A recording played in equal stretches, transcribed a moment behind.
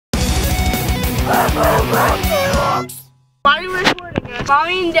Why are you recording us?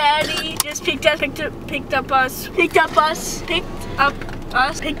 Mommy and Daddy just picked us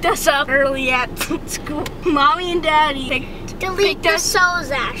up early at school. Mommy and Daddy picked us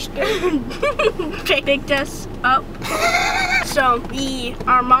Ashton. picked us up. So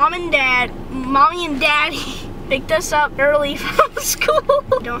Mommy and Daddy picked us up early from school.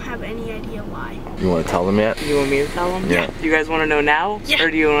 Don't have any idea why. You want to tell them yet? You want me to tell them? Yeah. Do you guys want to know now? Yeah. Or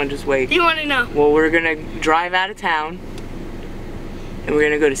do you want to just wait? Do you want to know? Well, we're going to drive out of town. And we're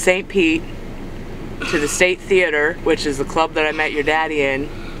going to go to St. Pete. To the State Theater, which is the club that I met your daddy in.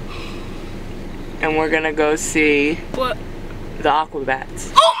 And we're going to go see... What? The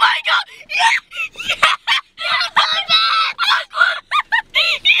Aquabats. Oh my god! Yeah!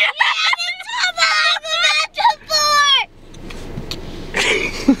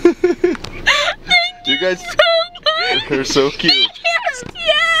 You guys are so cute. Yes!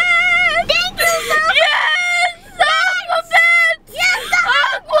 Yes! Thank you so much! Yes! Aquabats! Yes!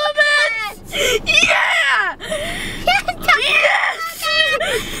 Aquabats! Yeah! Yes!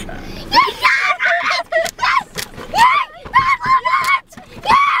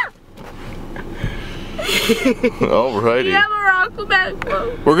 Alrighty. We have our Aquabat club.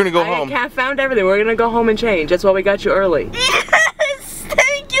 We're gonna go home. I found everything. We're gonna go home and change. That's why we got you early. Yes!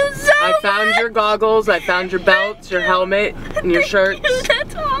 Thank you so much! I found your goggles, I found your belts, your helmet, and your shirts.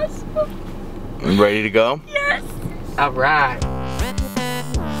 That's awesome. Ready to go? Yes. Alright.